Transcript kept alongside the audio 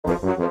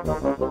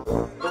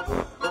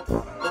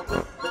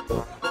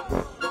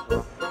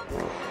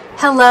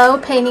Hello,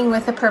 Painting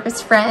with a Purpose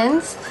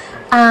friends.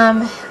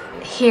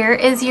 Here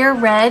is your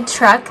red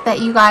truck that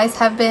you guys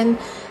have been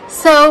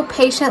so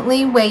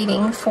patiently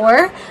waiting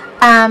for.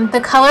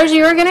 The colors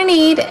you are going to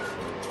need: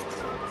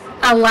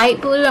 a light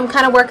blue. I'm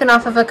kind of working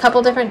off of a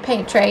couple different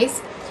paint trays.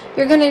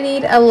 You're going to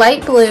need a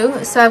light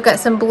blue, so I've got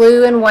some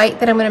blue and white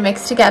that I'm going to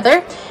mix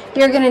together.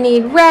 You're going to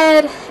need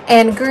red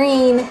and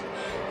green,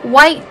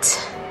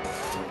 white,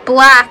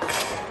 black,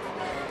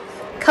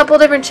 a couple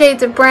different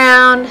shades of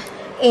brown,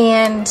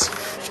 and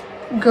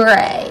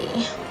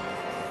gray.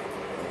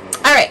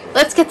 Alright,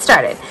 let's get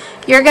started.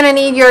 You're going to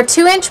need your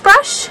 2-inch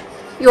brush,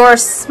 your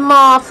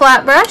small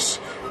flat brush,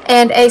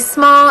 and a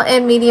small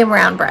and medium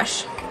round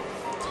brush.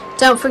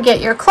 Don't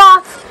forget your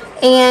cloth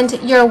and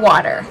your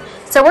water.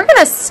 So we're going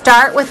to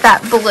start with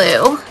that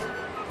blue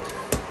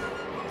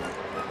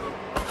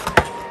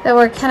that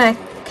we're kind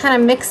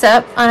of mix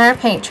up on our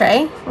paint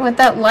tray with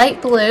that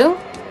light blue.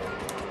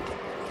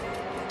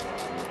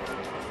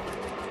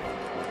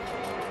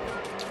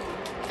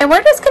 And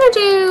we're just going to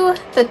do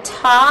the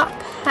top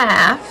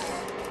half,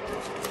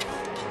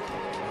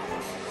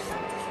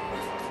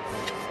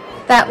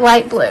 that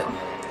light blue.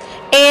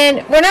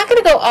 And we're not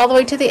going to go all the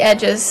way to the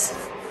edges,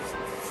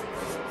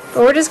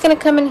 but we're just going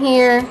to come in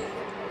here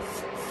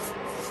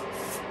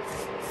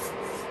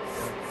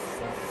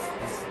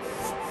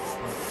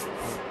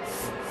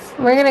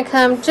we're going to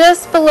come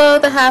just below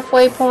the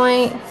halfway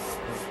point.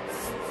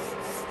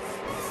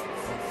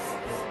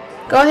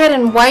 Go ahead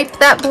and wipe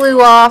that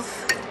blue off.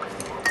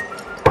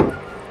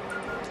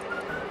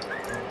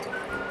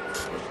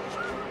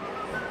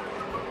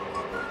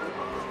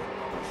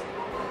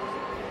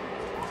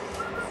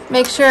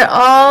 Make sure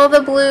all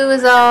the blue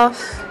is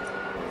off.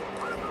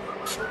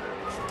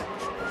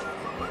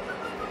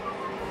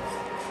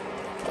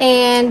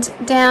 And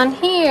down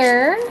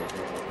here,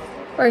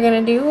 we're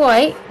going to do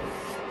white.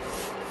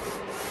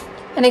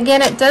 And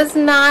again, it does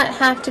not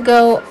have to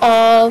go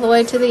all the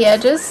way to the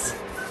edges.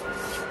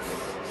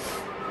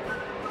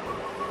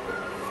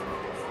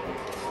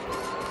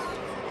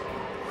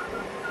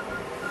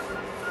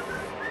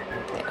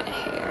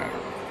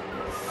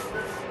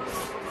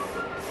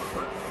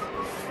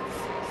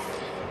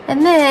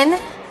 And then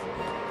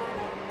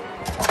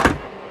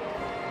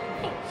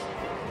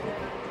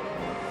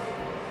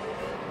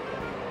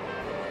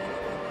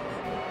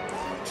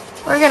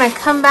we're going to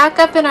come back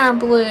up in our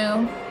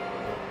blue.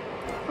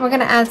 We're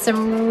going to add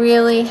some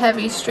really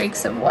heavy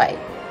streaks of white.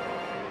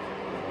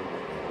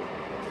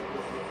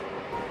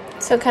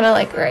 So kind of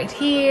like right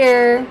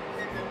here.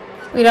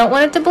 We don't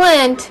want it to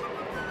blend.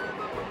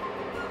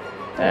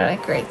 But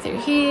like right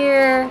through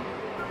here.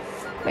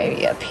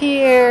 Maybe up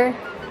here.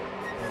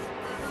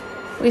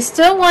 We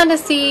still want to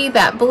see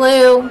that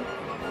blue,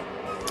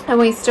 and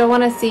we still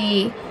want to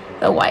see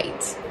the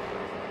white.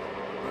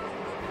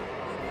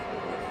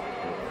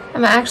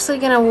 I'm actually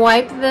going to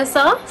wipe this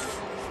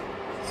off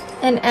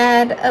and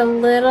add a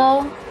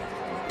little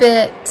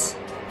bit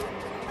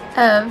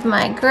of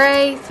my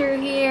gray through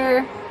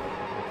here.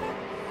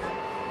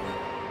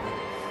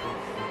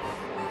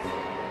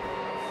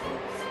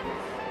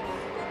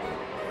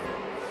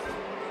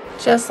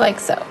 Just like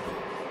so.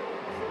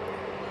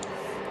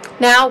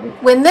 Now,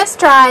 when this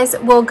dries,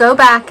 we'll go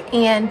back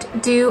and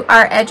do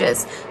our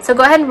edges. So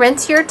go ahead and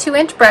rinse your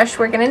 2-inch brush.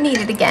 We're going to need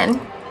it again.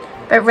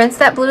 But rinse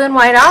that blue and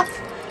white off.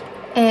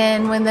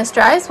 And when this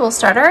dries, we'll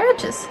start our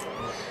edges.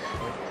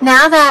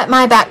 Now that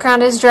my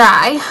background is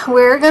dry,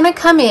 we're going to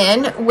come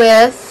in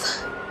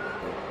with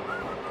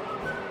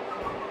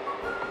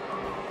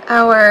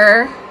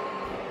our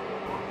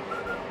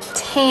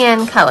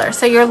tan color.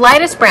 So your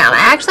lightest brown.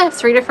 I actually have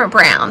 3 different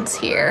browns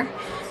here.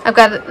 I've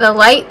got the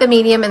light, the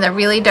medium, and the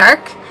really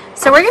dark.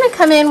 So we're going to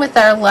come in with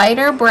our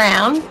lighter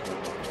brown,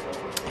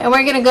 and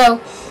we're going to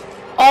go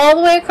all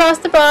the way across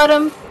the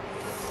bottom,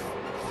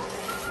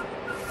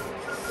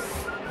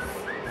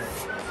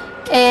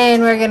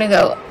 and we're going to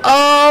go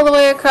all the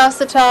way across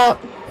the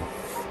top.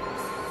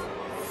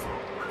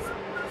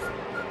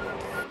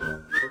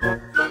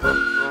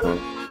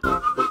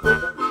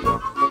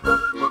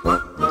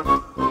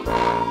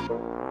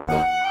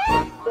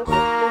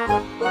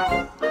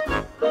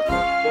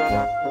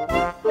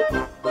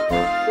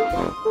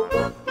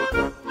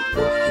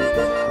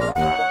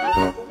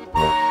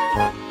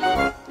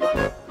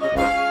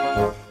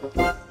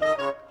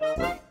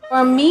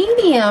 For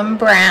medium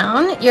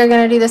brown, you're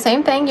going to do the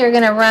same thing. You're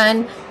going to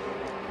run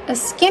a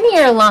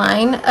skinnier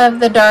line of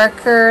the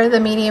darker, the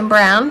medium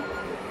brown,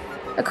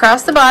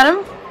 across the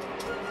bottom,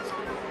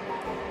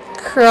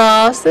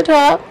 across the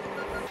top,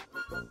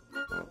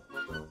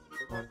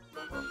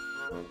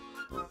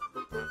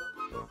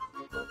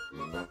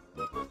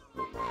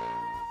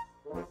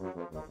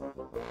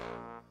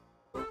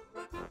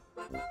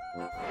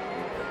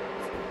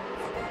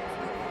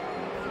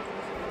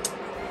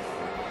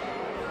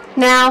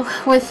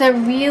 Now, with a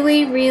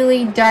really,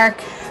 really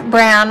dark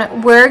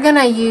brown, we're going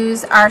to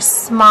use our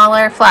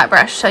smaller flat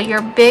brush. So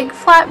your big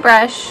flat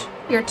brush,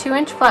 your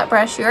 2-inch flat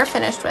brush you are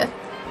finished with.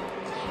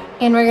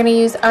 and we're going to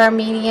use our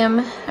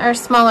medium, our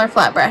smaller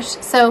flat brush.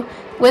 So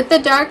with the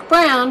dark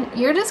brown,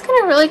 you're just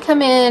going to really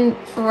come in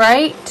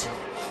right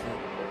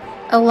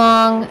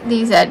along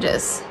these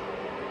edges.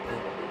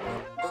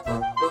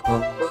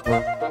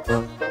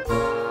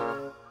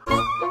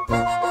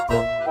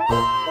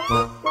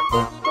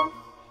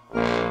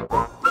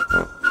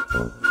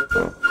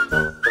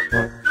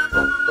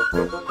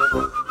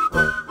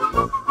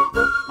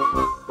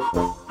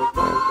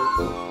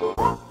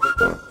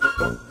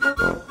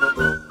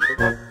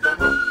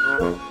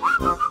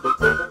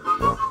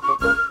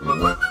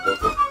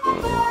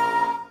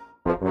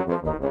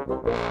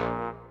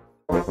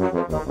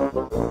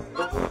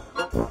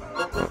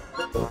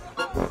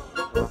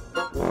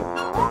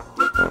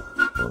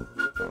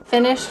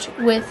 Finished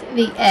with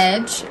the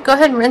edge. Go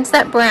ahead and rinse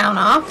that brown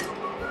off.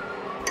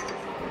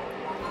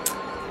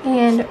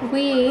 And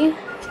we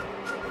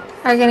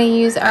are going to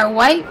use our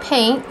white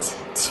paint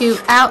to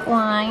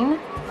outline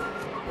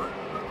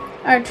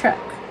our truck.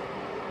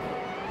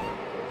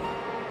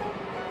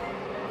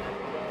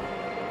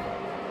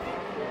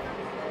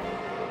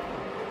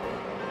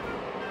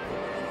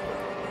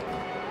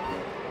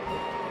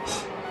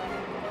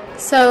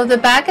 So the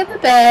back of the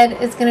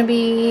bed is going to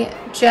be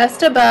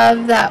just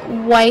above that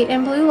white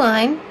and blue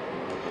line,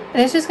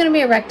 and it's just going to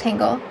be a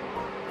rectangle.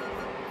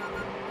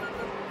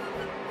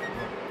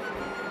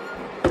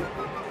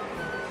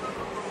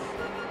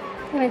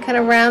 I'm going to kind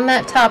of round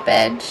that top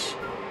edge,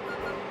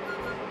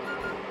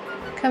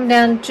 come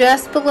down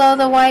just below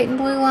the white and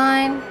blue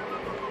line,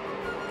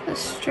 go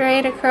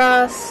straight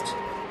across.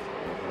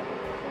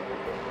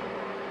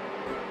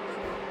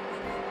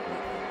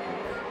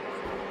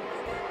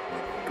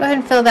 Go ahead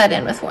and fill that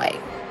in with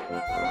white.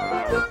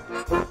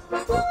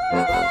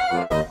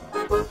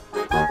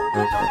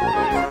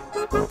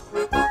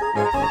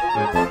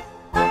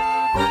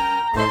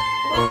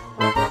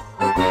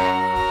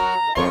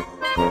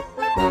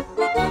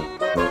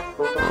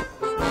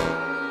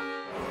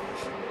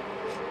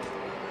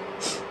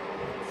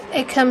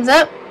 It comes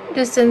up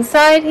just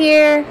inside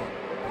here,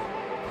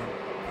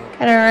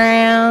 kind of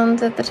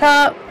rounds at the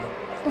top,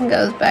 and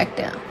goes back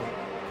down.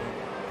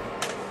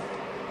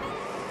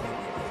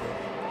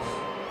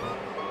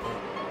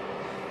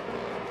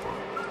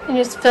 And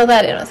just fill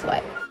that in with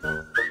white.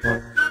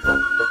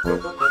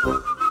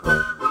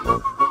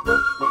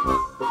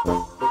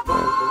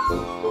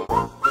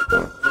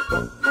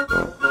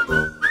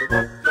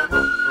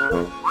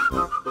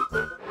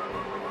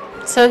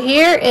 So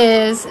here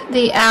is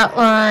the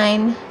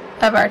outline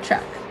of our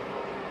truck.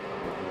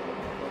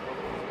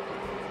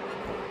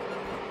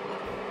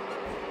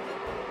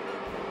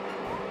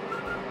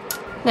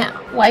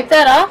 Now, wipe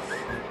that off,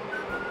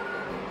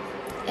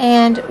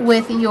 and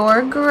with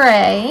your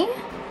gray,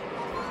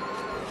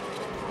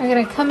 you're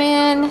going to come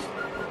in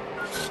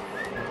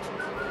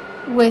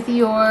with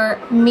your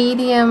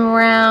medium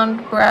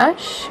round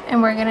brush,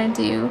 and we're going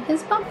to do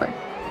his bumper.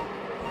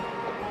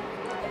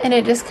 And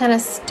it just kind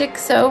of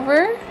sticks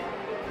over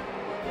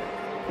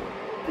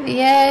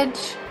the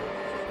edge.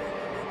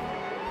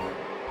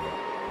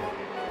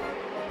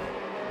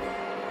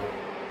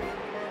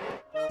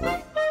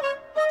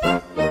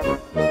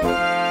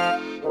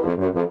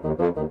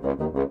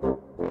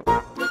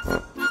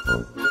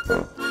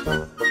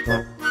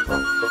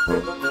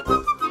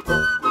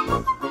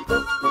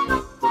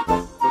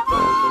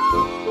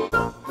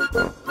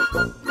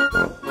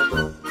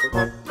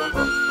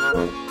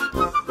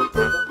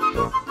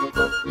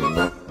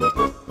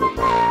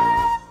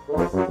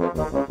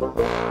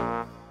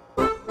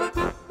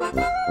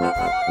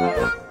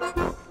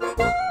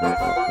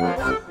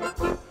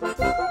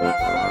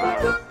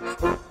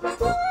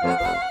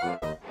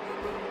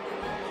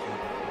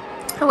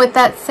 With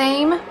that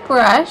same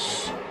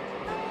brush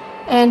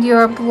and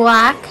your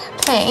black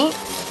paint,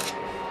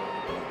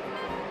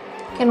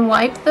 you can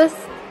wipe the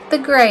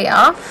gray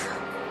off.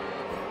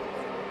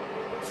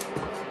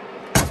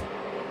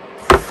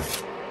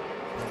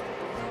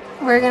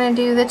 We're going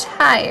to do the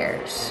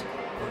tires.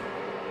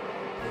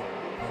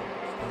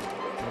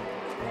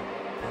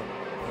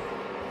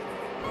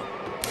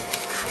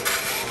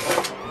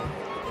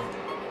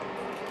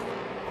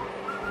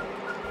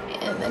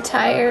 And the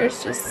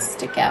tires just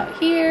stick out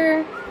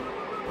here.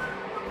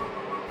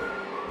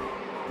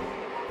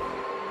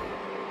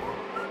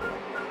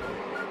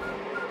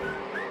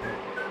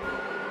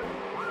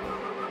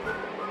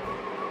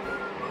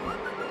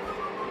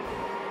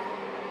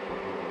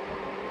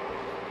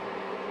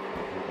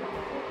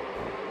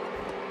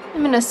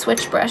 I'm going to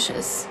switch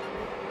brushes.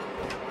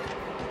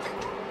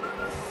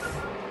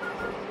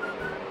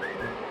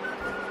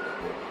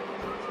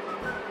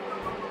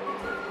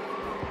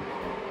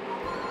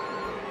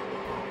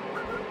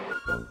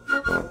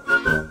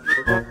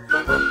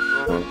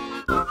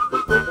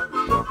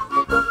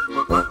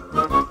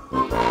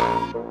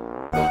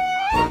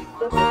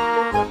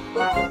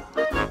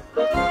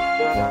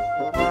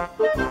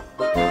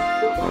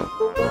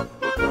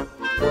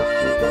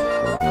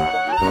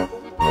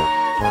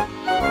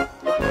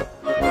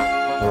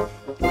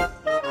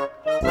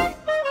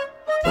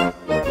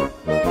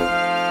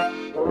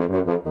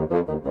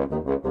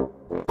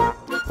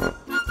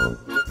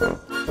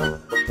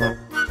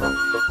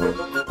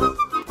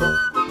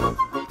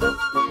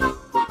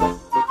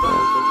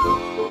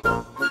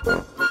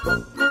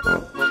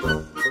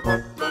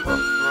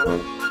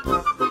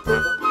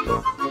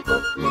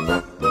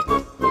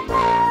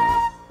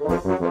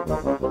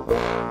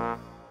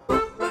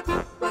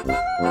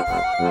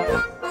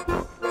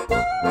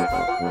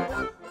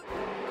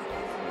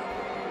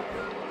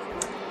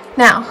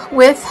 Now,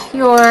 with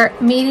your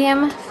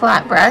medium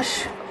flat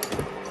brush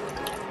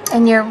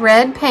and your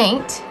red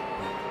paint,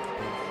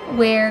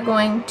 we're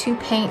going to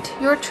paint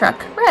your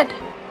truck red.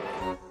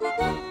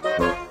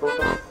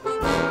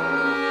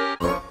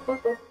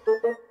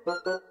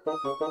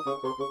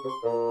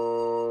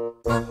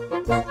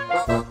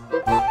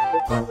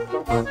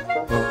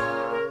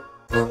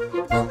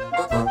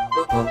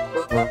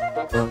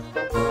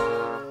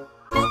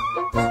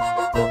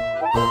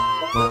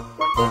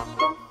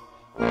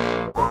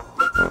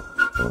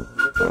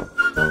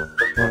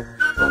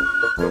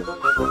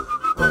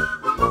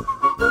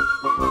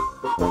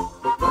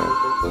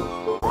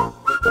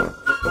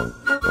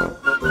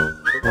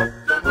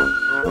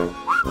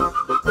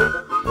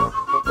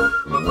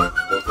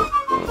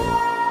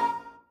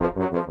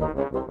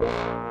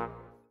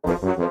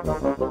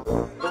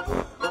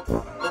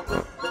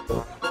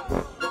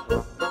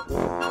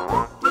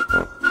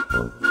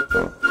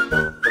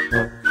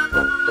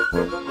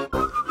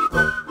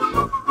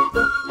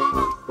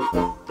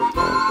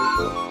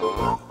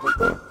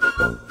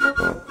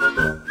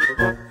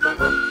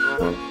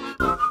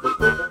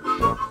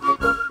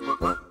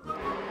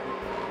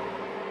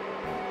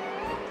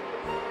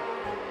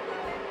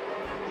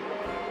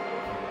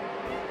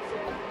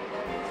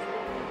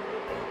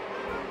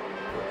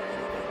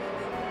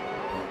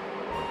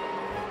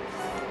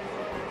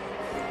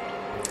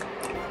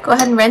 Go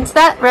ahead and rinse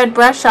that red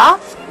brush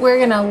off. We're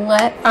gonna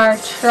let our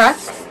truck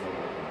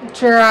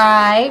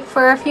dry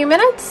for a few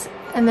minutes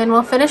and then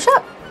we'll finish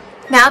up.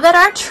 Now that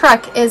our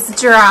truck is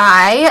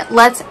dry,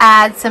 let's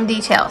add some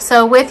detail.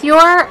 So with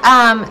your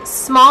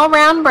small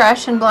round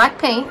brush and black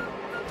paint,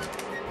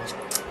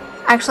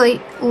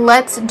 actually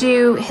let's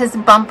do his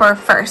bumper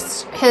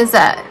first. His,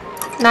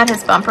 not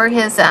his bumper,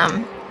 his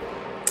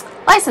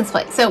license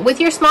plate. So with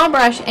your small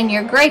brush and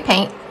your gray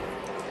paint,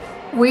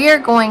 we are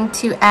going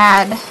to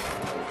add,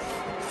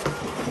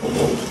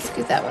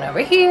 scoot that one over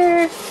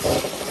here,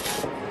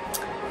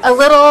 a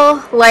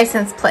little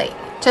license plate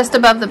just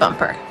above the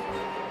bumper.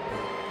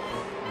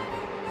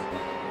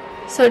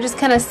 So it just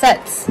kind of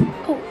sets,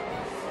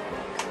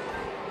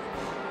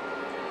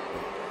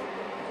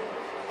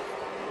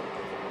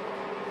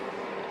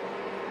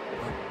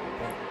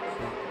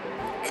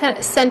 kind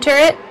of center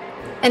it,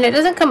 and it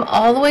doesn't come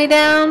all the way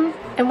down,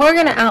 and we're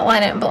going to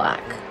outline it in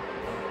black.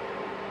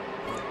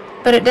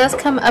 But it does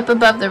come up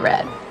above the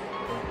red.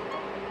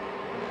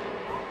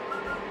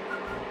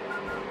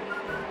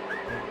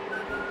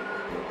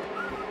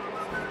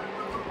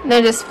 And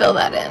then just fill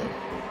that in.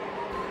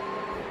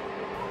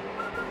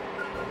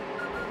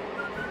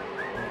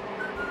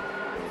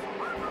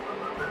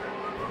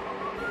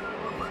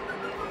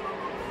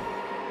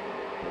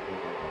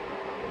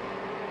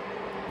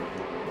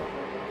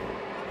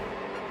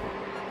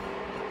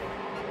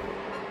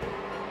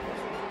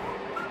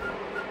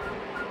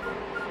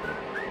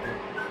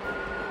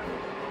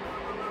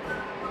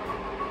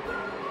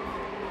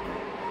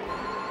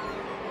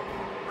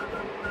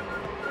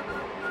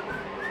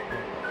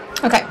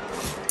 Okay,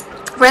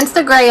 rinse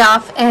the gray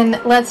off and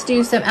let's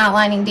do some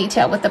outlining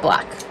detail with the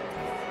black.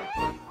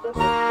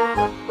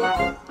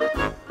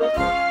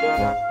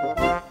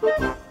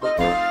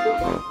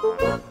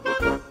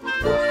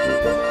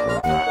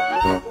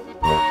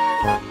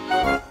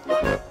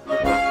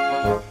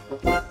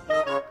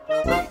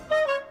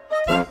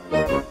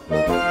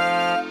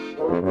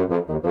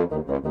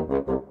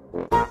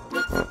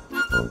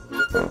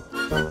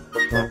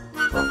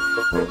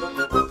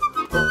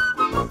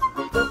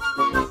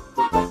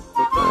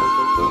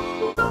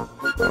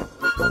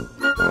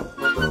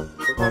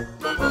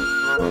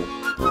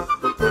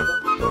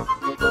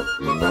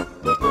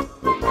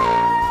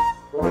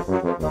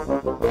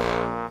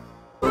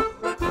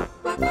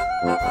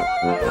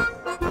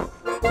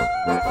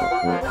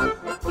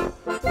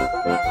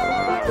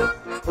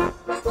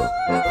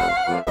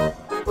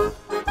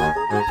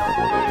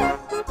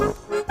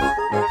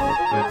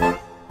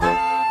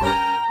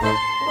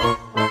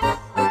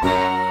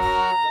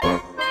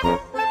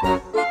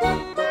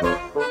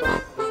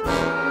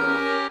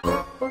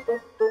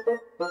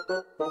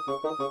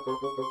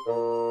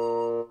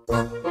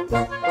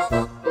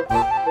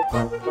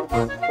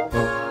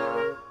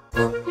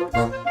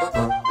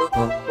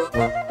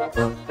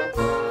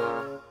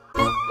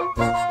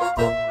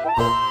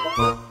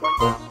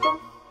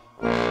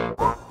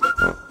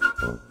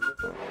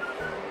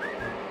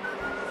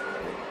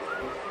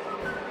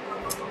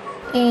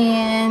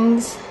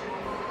 And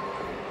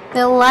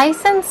the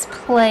license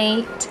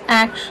plate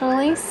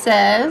actually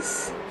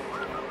says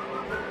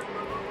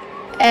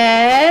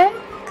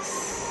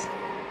X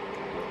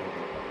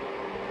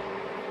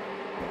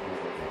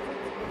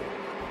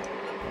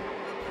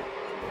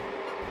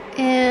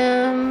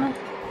M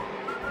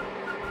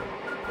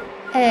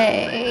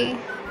A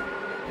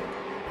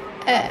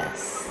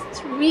S.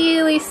 It's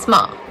really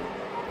small.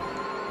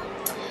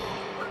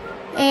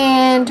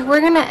 And we're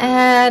going to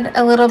add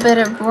a little bit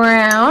of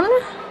brown.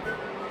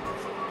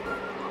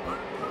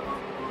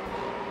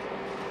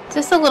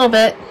 Just a little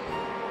bit.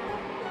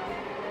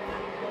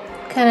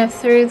 Kind of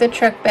through the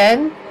truck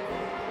bed.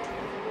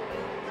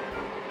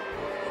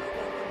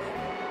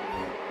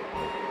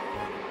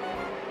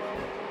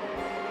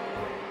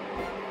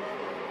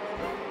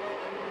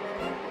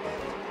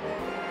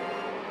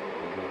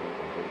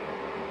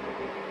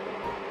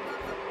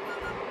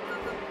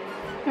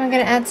 I'm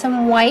going to add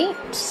some white.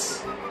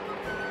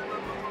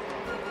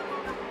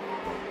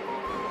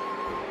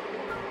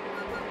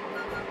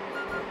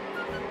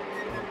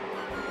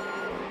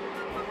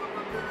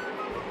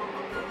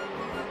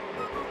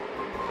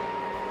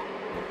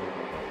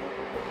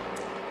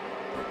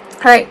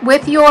 All right,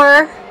 with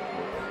your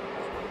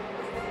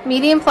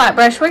medium flat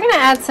brush, we're going to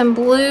add some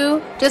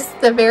blue, just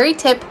the very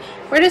tip.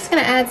 We're just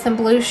going to add some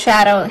blue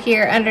shadow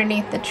here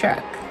underneath the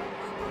truck.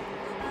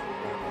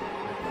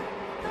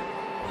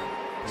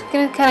 Just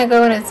going to kind of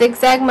go in a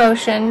zigzag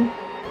motion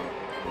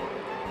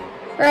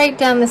right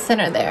down the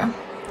center there.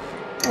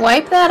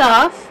 Wipe that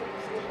off,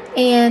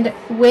 and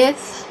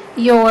with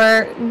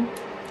your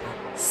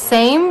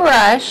same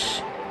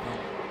brush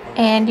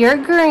and your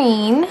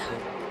green,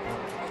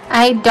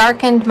 I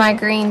darkened my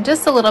green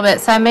just a little bit,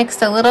 so I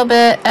mixed a little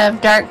bit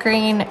of dark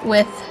green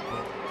with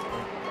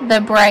the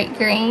bright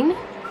green.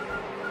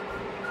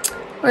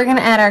 We're going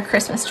to add our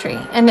Christmas tree,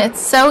 and it's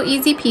so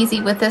easy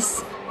peasy with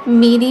this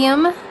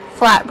medium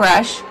flat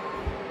brush,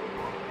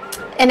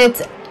 and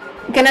it's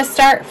going to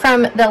start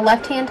from the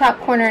left hand top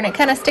corner, and it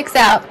kind of sticks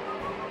out,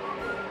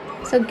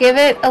 so give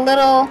it a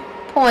little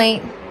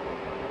point,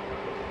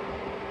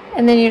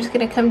 and then you're just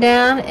going to come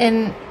down,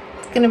 and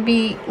it's going to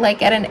be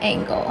like at an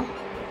angle,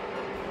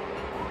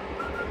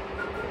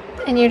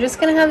 and you're just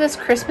going to have this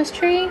Christmas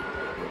tree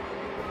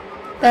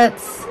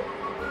that's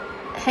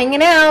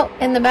hanging out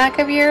in the back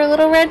of your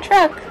little red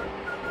truck.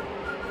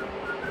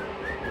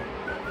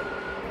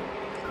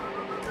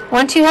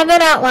 Once you have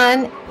that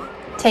outline,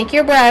 take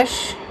your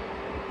brush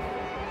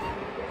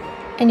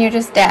and you're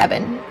just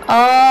dabbing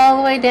all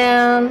the way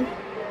down,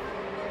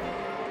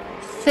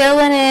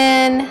 filling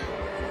in.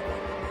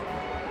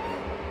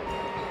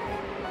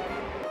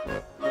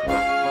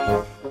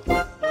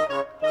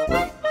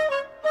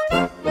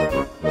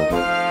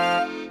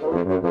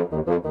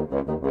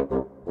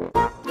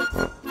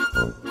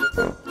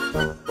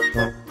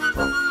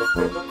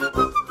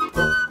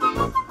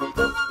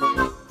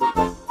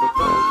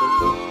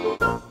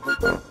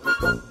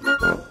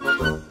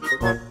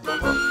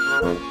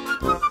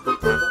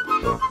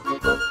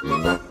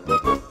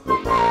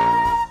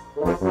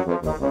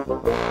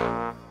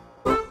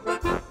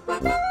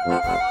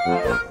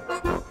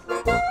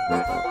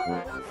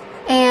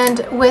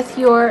 And with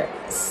your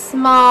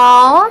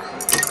small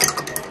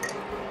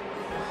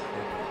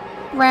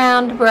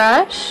round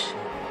brush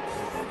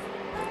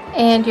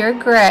and your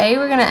gray,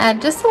 we're going to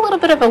add just a little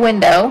bit of a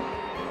window.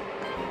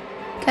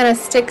 Kind of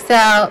sticks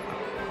out.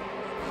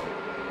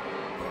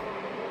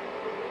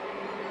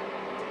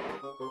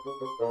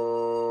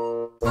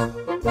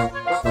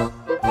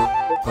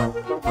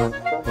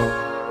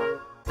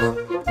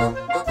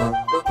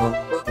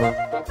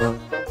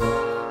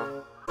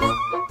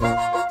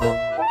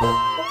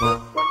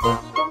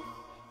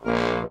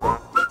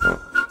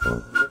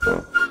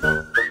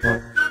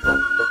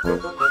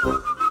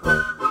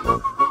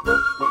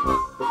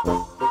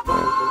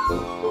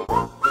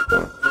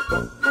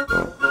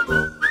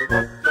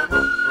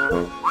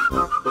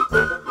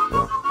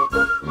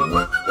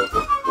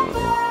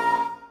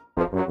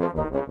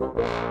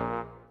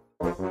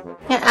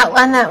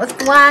 Outline that with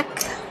black.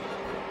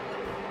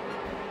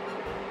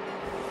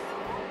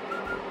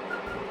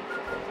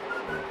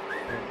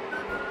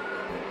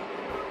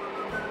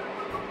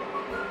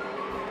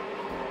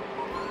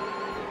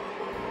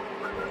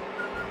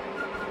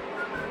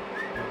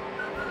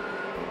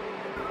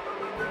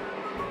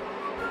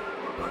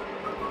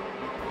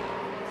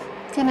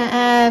 Gonna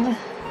add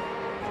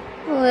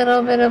a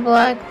little bit of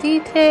black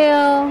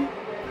detail.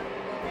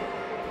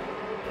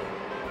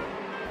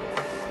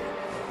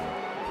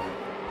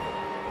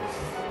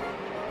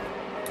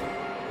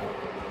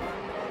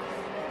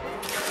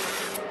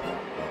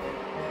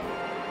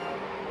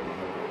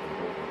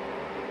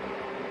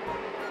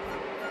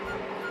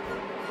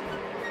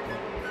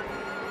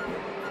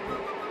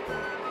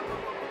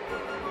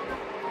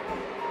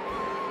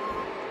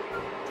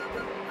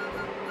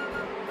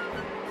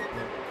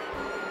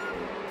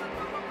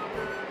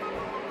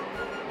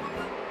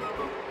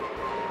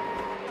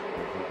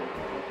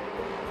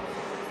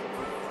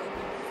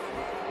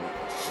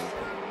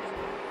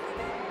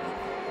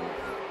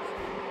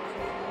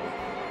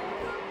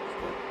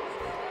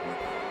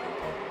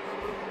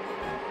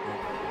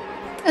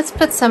 Let's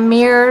put some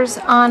mirrors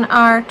on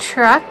our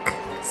truck.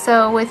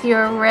 So with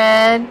your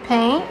red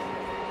paint,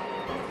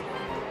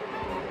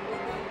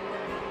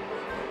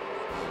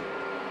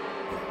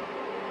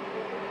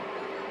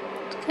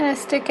 it's gonna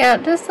stick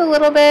out just a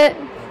little bit.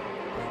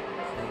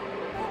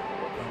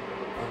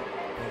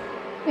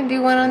 And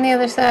do one on the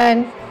other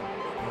side.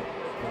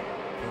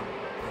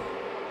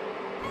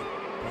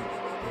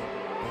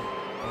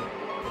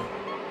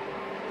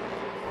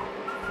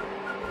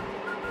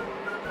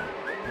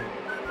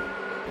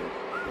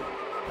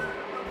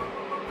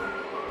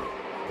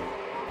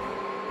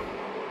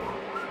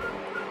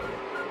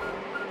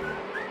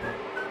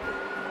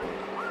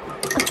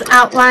 Let's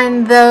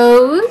outline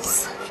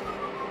those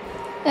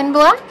in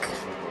black.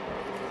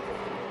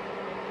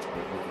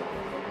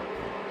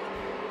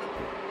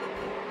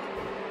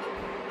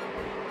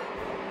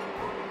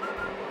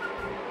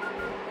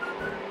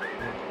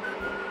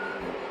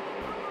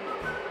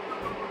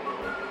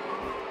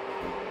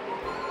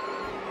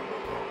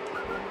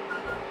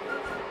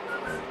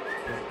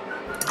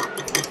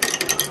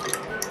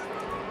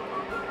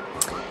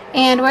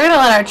 And we're going to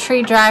let our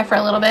tree dry for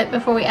a little bit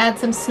before we add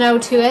some snow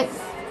to it.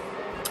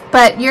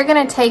 But you're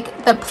going to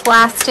take the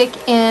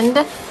plastic end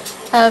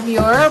of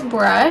your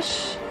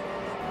brush,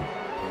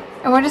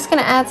 and we're just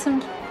going to add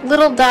some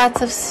little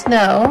dots of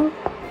snow.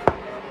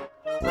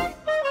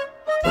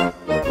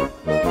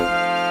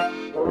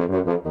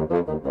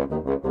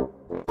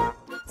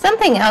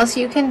 Something else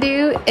you can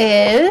do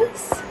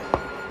is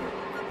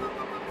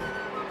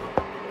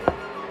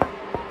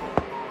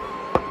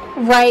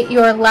write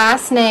your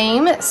last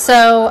name.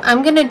 So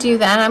I'm going to do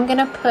that. I'm going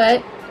to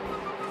put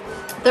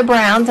the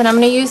browns, and I'm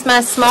going to use my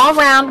small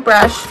round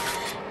brush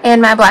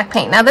and my black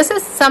paint. Now this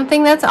is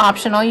something that's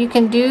optional. You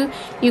can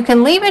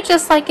leave it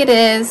just like it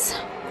is,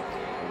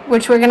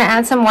 which we're going to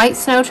add some white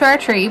snow to our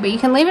tree, but you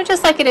can leave it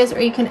just like it is,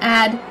 or you can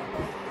add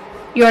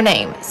your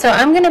name. So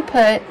I'm going to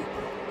put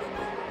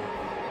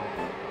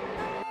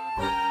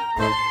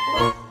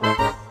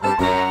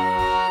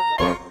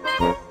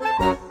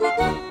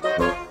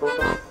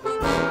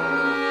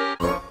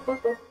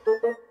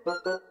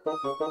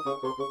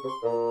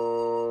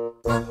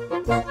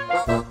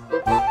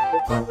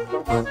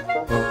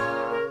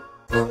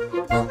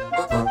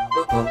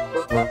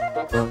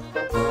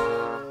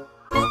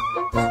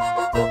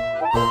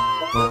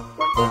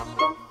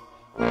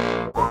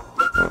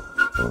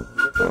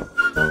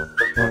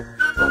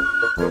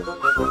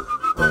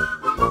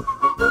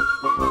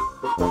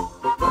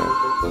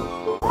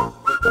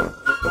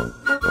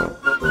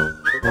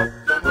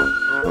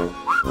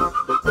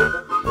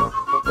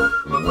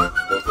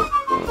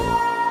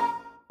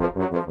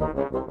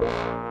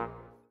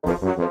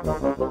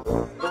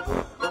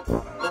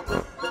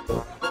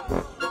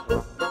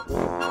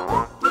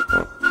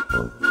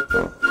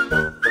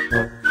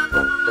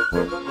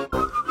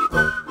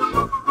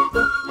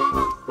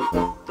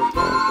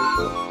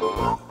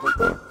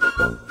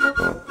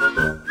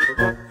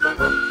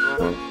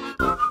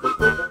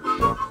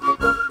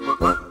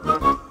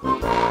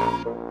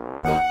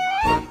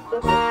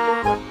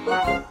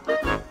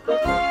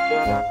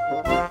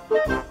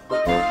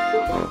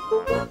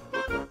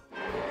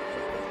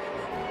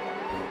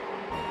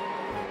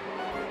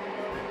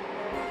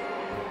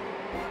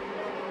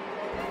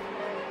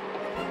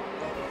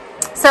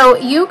So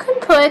you can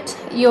put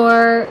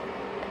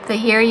the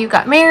year you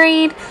got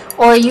married,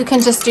 or you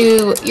can just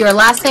do your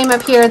last name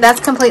up here. That's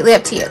completely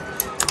up to you.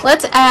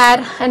 Let's add,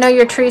 I know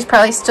your tree's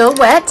probably still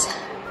wet,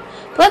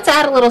 but let's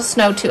add a little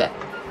snow to it.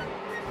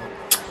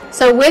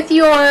 So with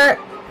your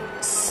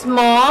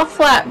small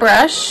flat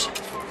brush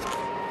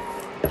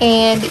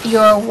and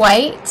your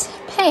white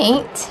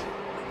paint,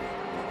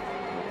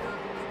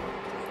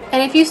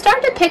 and if you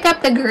start to pick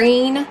up the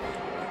green,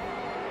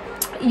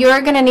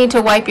 you're going to need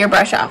to wipe your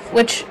brush off,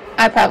 which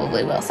I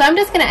probably will. So I'm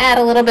just going to add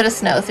a little bit of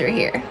snow through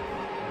here.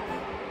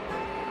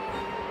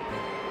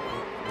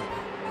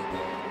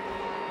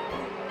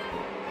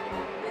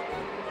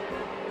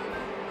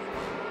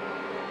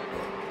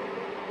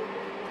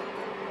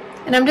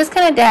 And I'm just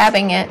kind of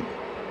dabbing it.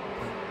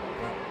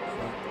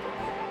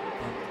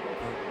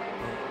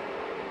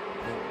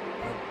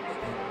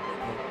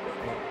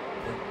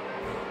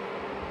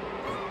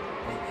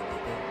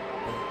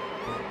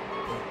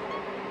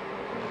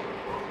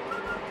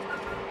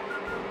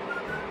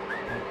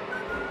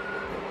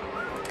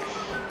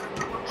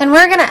 And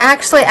we're going to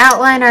actually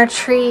outline our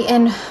tree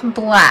in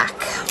black,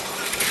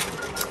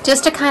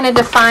 just to kind of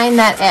define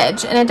that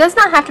edge. And it does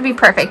not have to be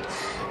perfect.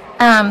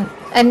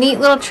 A neat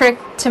little trick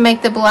to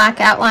make the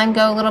black outline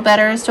go a little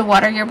better is to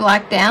water your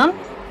black down.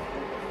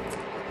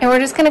 And we're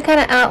just going to kind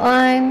of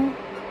outline.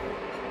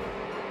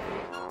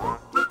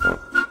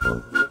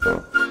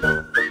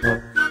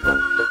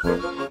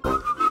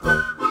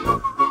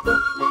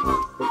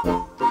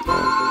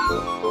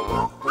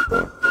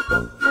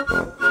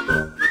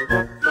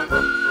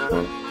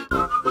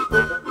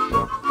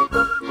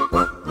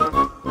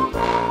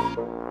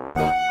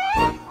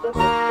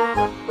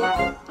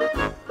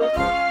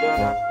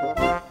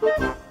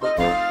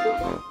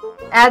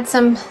 Add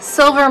some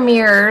silver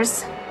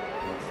mirrors.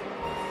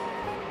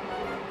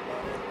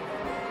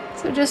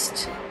 So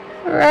just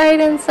right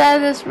inside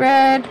this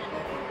red.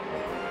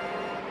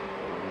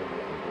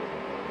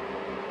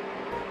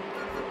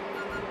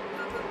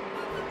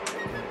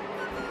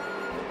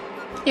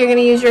 You're going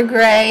to use your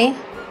gray.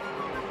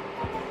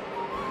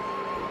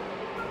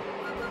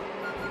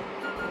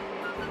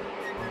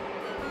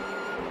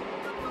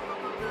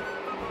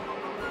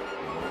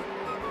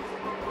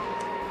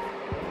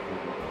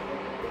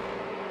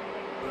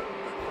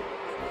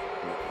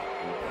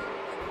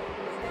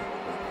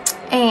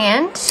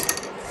 And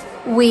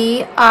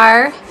we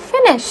are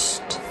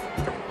finished.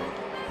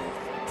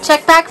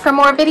 Check back for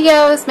more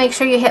videos. Make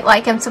sure you hit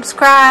like and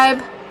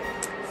subscribe.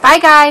 Bye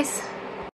guys.